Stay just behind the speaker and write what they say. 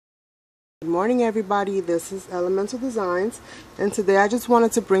Good morning everybody, this is Elemental Designs, and today I just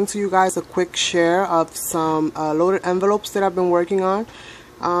wanted to bring to you guys a quick share of some loaded envelopes that I've been working on.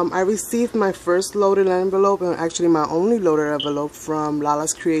 I received my first loaded envelope, and actually my only loaded envelope, from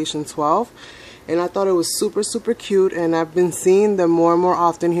Lala's Creation 12, and I thought it was super cute, and I've been seeing them more and more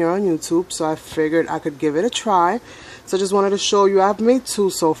often here on YouTube, so I figured I could give it a try. So I just wanted to show you. I've made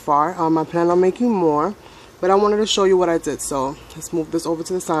 2 so far. I plan on making more, but I wanted to show you what I did. So let's move this over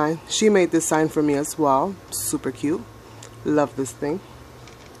to the sign. She made this sign for me as well. Super cute. Love this thing.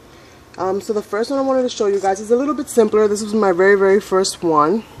 So the first one I wanted to show you guys is a little bit simpler. This was my very first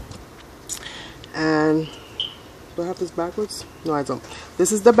one. And do I have this backwards? No, I don't.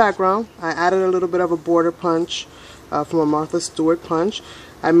 This is the background. I added a little bit of a border punch from a Martha Stewart punch.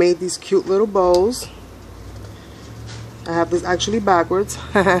 I made these cute little bows. I have this actually backwards.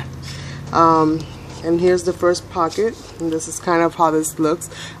 And here's the first pocket, and this is kind of how this looks.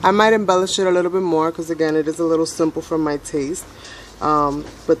 I might embellish it a little bit more because again it is a little simple for my taste,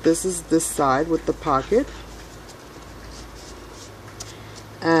 but this is this side with the pocket,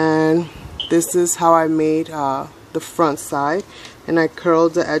 and this is how I made the front side, and I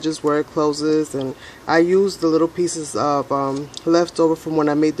curled the edges where it closes, and I used the little pieces of leftover from when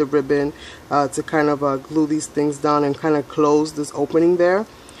I made the ribbon to kind of glue these things down and kind of close this opening there.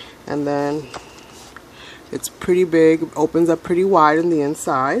 And then it's pretty big, opens up pretty wide on the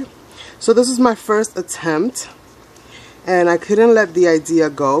inside. So this is my first attempt, and I couldn't let the idea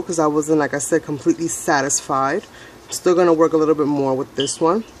go because I wasn't, like I said, completely satisfied. I'm still going to work a little bit more with this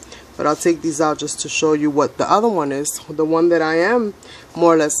one, but I'll take these out just to show you what the other one is. The one that I am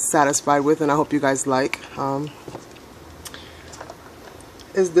more or less satisfied with, and I hope you guys like,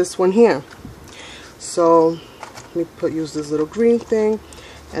 is this one here. So let me use this little green thing,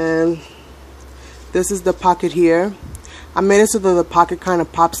 and this is the pocket here. I made it so that the pocket kind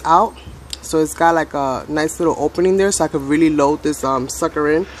of pops out, so it's got like a nice little opening there, so I could really load this sucker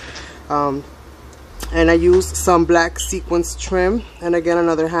in. And I used some black sequins trim, and again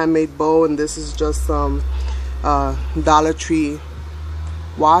another handmade bow, and this is just some Dollar Tree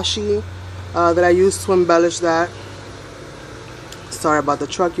washi that I used to embellish that. Sorry about the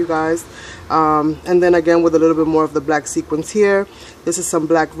truck, you guys. And then again with a little bit more of the black sequins here. This is some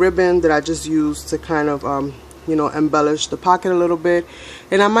black ribbon that I just used to kind of you know, embellish the pocket a little bit,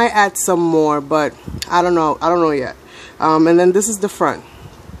 and I might add some more, but I don't know yet. And then this is the front,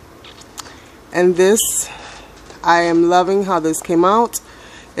 and this, I am loving how this came out.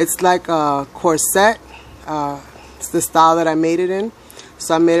 It's like a corset. It's the style that I made it in,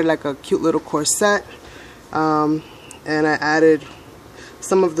 so I made it like a cute little corset, and I added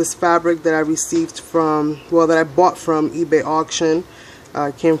some of this fabric that I received from, well, that I bought from eBay auction.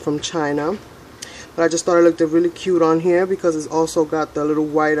 It came from China, but I just thought it looked really cute on here because it's also got the little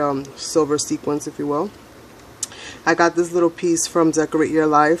white silver sequins, if you will. I got this little piece from Decorate Your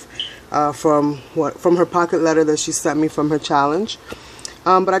Life from her pocket letter that she sent me from her challenge,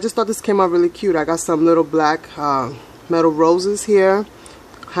 but I just thought this came out really cute. I got some little black metal roses here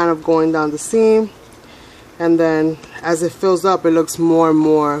kind of going down the seam, and then as it fills up, it looks more and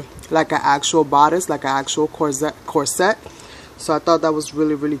more like an actual bodice, like an actual corset. So I thought that was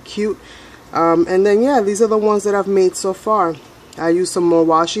really cute. And then yeah, these are the ones that I've made so far. I used some more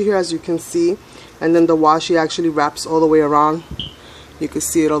washi here, as you can see, and then the washi actually wraps all the way around. You can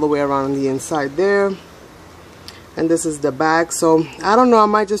see it all the way around on the inside there. And this is the back. So I don't know, I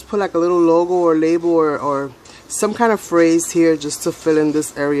might just put like a little logo or label or some kind of phrase here just to fill in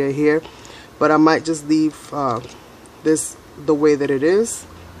this area here. But I might just leave this the way that it is.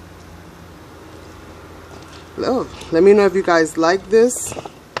 Oh, let me know if you guys like this,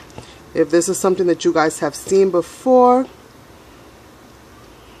 if this is something that you guys have seen before,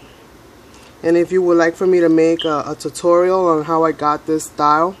 and if you would like for me to make a tutorial on how I got this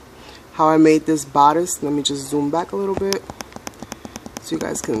style, how I made this bodice. Let me just zoom back a little bit so you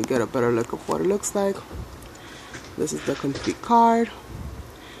guys can get a better look of what it looks like. This is the complete card.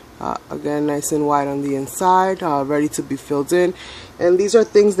 Again, nice and white on the inside, ready to be filled in. And these are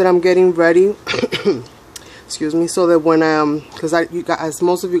things that I'm getting ready excuse me, so that when because as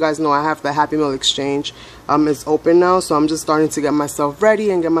most of you guys know, I have the Happy Meal exchange is open now, so I'm just starting to get myself ready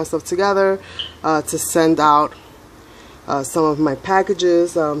and get myself together to send out some of my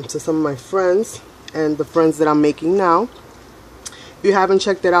packages to some of my friends and the friends that I'm making now. If you haven't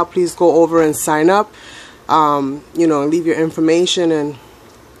checked it out, please go over and sign up, you know, leave your information, and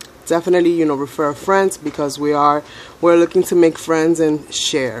definitely, you know, refer friends, because we're looking to make friends and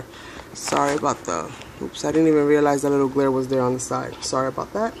share. Sorry about the, oops, I didn't even realize that little glitter was there on the side. Sorry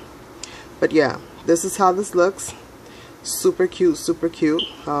about that. But yeah, this is how this looks. Super cute,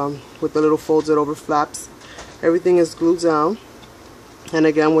 with the little folded over flaps. Everything is glued down, and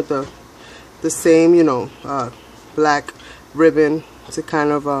again with the same, you know, black ribbon to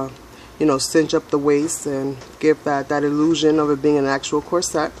kind of you know, cinch up the waist and give that illusion of it being an actual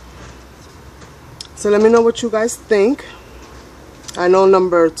corset. So let me know what you guys think. I know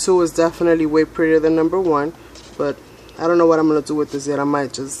number 2 is definitely way prettier than number 1, but I don't know what I'm going to do with this yet. I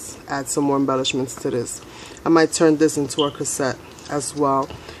might just add some more embellishments to this. I might turn this into a corset as well,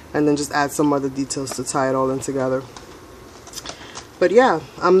 and then just add some other details to tie it all in together. But yeah,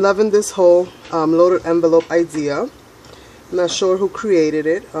 I'm loving this whole loaded envelope idea. I'm not sure who created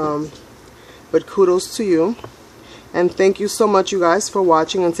it, but kudos to you. And thank you so much, you guys, for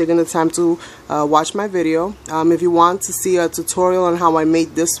watching and taking the time to watch my video. If you want to see a tutorial on how I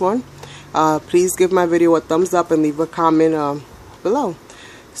made this one, please give my video a thumbs up and leave a comment below.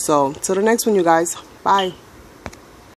 So till the next one, you guys. Bye.